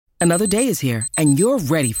Another day is here, and you're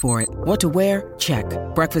ready for it. What to wear? Check.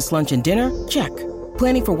 Breakfast, lunch, and dinner? Check.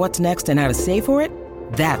 Planning for what's next and how to save for it?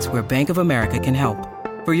 That's where Bank of America can help.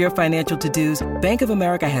 For your financial to-dos, Bank of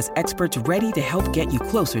America has experts ready to help get you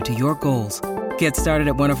closer to your goals. Get started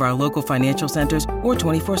at one of our local financial centers or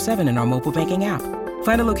 24/7 in our mobile banking app.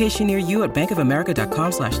 Find a location near you at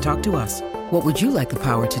bankofamerica.com/talktous. What would you like the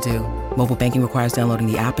power to do? Mobile banking requires downloading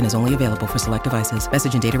the app and is only available for select devices.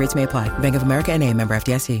 Message and data rates may apply. Bank of America N.A., member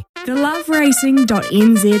FDIC. The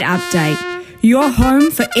LOVERACING.NZ update. Your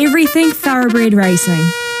home for everything thoroughbred racing.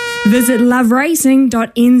 Visit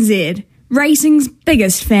LOVERACING.NZ. Racing's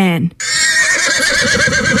biggest fan.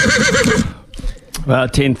 Well,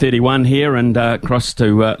 10:31 here and across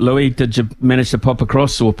to Louis. Did you manage to pop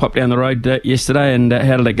across or pop down the road yesterday, and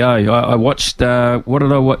how did it go? I watched, what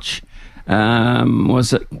did I watch?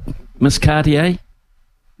 Was it Miss Cartier?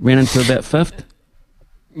 Ran into about fifth?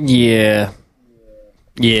 Yeah.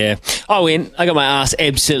 I went. I got my ass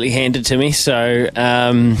absolutely handed to me. So,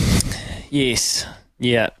 yes.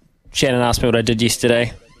 Yeah. Shannon asked me what I did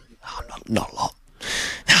yesterday. Oh, not a lot.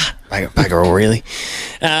 Bugger all, really.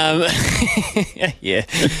 Yeah.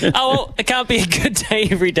 Oh, well, it can't be a good day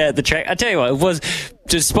every day at the track. I tell you what, it was,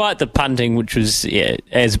 despite the punting, which was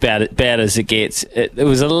as bad as it gets, it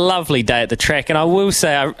was a lovely day at the track. And I will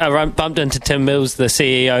say, I bumped into Tim Mills, the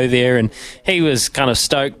CEO there, and he was kind of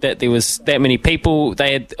stoked that there was that many people.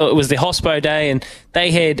 It was the Hospo day, and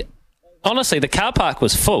they had... Honestly, the car park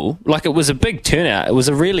was full. Like, it was a big turnout. It was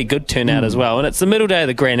a really good turnout as well. And it's the middle day of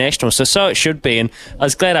the Grand National, so it should be. And I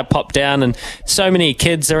was glad I popped down, and so many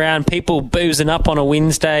kids around, people boozing up on a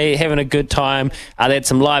Wednesday, having a good time. They had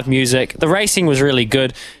some live music. The racing was really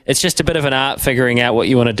good. It's just a bit of an art figuring out what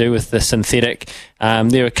you want to do with the synthetic.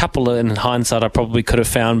 There were a couple in hindsight I probably could have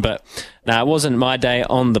found, but... No, it wasn't my day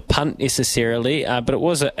on the punt necessarily, but it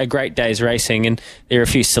was a great day's racing, and there are a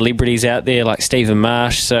few celebrities out there like Stephen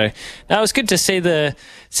Marsh. So it was good to see the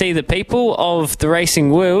people of the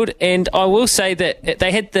racing world. And I will say that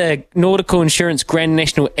they had the Nautical Insurance Grand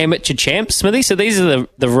National Amateur Champs, Smithy. So these are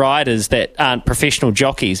the riders that aren't professional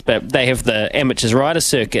jockeys, but they have the amateurs rider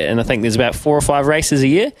circuit, and I think there's about 4 or 5 races a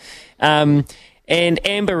year. And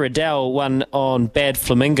Amber Riddell won on Bad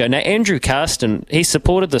Flamingo. Now, Andrew Carston, he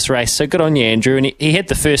supported this race, so good on you, Andrew. And he had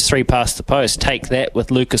the first 3 past the post. Take That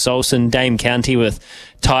with Lucas Olsen, Dame County with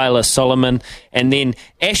Tyler Solomon, and then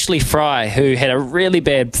Ashley Fry, who had a really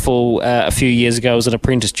bad fall a few years ago as an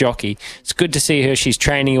apprentice jockey. It's good to see her. She's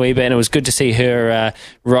training a wee bit, and it was good to see her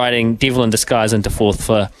riding Devil in Disguise into 4th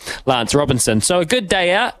for Lance Robinson. So a good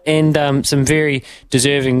day out, and some very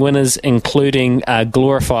deserving winners, including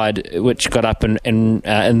Glorified, which got up in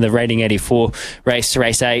the Rating 84 race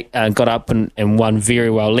 8, got up and won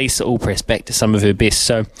very well. Lisa Allpress back to some of her best.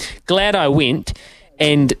 So glad I went,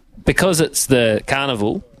 and because it's the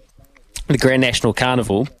carnival, the Grand National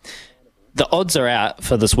Carnival, the odds are out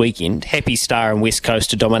for this weekend. Happy Star and West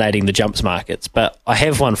Coast are dominating the jumps markets, but I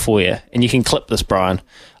have one for you, and you can clip this, Brian.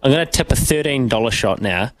 I'm going to tip a $13 shot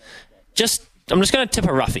now. I'm just going to tip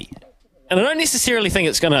a roughie. And I don't necessarily think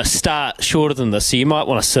it's going to start shorter than this, so you might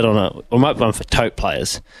want to sit on it, or might be one for tote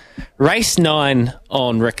players. Race 9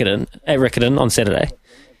 on Riccarton on Saturday.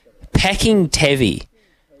 Packing Tavi.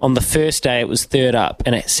 On the first day, it was 3rd up,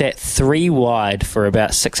 and it sat 3 wide for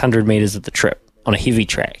about 600 metres of the trip on a heavy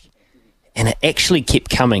track. And it actually kept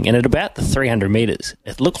coming, and at about the 300 metres,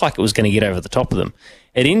 it looked like it was going to get over the top of them.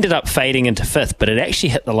 It ended up fading into 5th, but it actually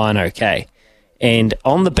hit the line okay. And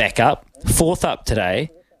on the back up, 4th up today,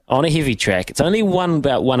 on a heavy track, it's only won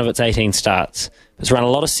about one of its 18 starts. It's run a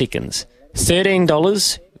lot of seconds.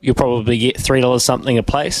 $13, you'll probably get $3 something a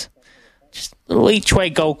place. Just a little each way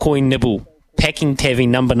gold coin nibble. Packing Tavi,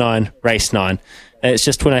 number 9, race 9. It's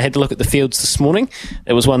just when I had to look at the fields this morning,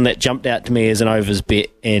 it was one that jumped out to me as an overs bet,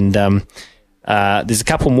 and there's a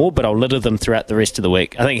couple more, but I'll litter them throughout the rest of the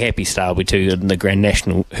week. I think Happy Star will be too good in the Grand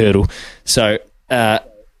National Hurdle. So,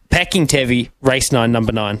 Packing Tavi, race 9,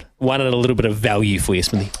 number 9. One at a little bit of value for you,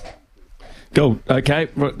 Smithy. Cool. Okay,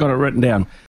 got it written down.